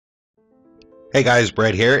Hey guys,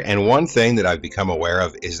 Brett here, and one thing that I've become aware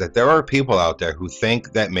of is that there are people out there who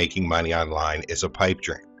think that making money online is a pipe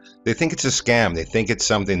dream. They think it's a scam, they think it's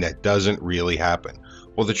something that doesn't really happen.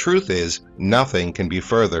 Well, the truth is, nothing can be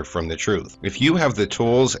further from the truth. If you have the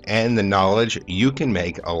tools and the knowledge, you can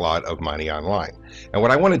make a lot of money online. And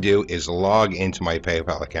what I want to do is log into my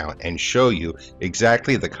PayPal account and show you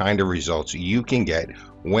exactly the kind of results you can get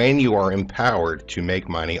when you are empowered to make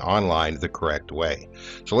money online the correct way.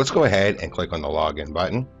 So let's go ahead and click on the login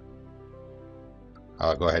button.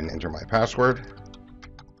 I'll go ahead and enter my password.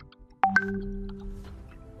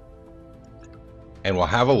 And we'll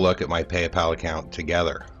have a look at my PayPal account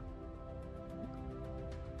together.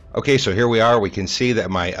 Okay, so here we are. We can see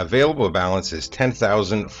that my available balance is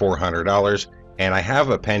 $10,400 and I have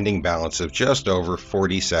a pending balance of just over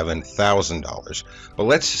 $47,000. But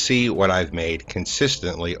let's see what I've made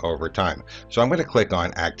consistently over time. So I'm going to click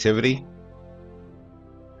on Activity,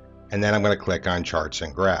 and then I'm going to click on Charts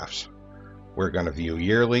and Graphs. We're going to view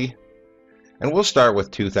yearly, and we'll start with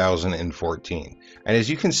 2014. And as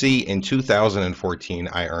you can see, in 2014,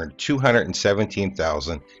 I earned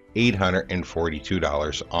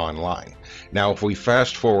 $217,842 online. Now, if we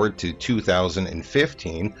fast forward to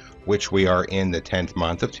 2015, which we are in the 10th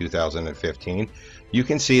month of 2015, you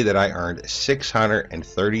can see that I earned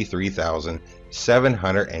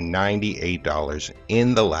 $633,798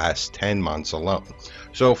 in the last 10 months alone.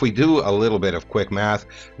 So if we do a little bit of quick math,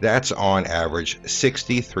 that's on average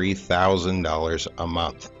 $63,000 a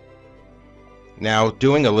month. Now,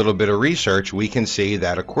 doing a little bit of research, we can see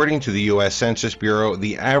that according to the U.S. Census Bureau,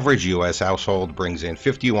 the average U.S. household brings in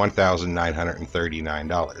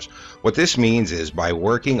 $51,939. What this means is by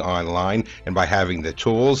working online and by having the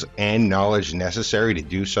tools and knowledge necessary to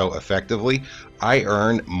do so effectively, I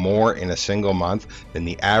earn more in a single month than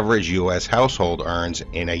the average U.S. household earns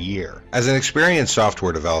in a year. As an experienced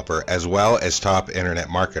software developer as well as top internet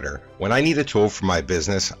marketer, when I need a tool for my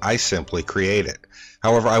business, I simply create it.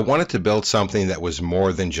 However, I wanted to build something that was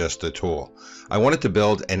more than just a tool. I wanted to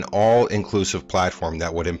build an all-inclusive platform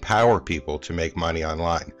that would empower people to make money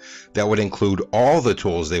online, that would include all the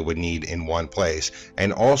tools they would need in one place,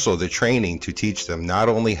 and also the training to teach them not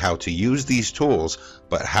only how to use these tools,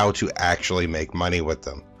 but how to actually make money with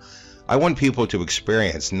them. I want people to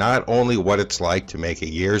experience not only what it's like to make a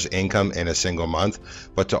year's income in a single month,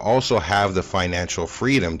 but to also have the financial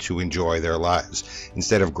freedom to enjoy their lives,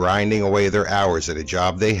 instead of grinding away their hours at a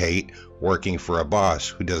job they hate, working for a boss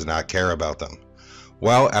who does not care about them.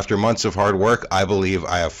 Well, after months of hard work, I believe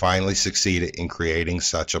I have finally succeeded in creating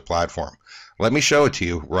such a platform. Let me show it to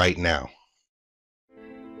you right now.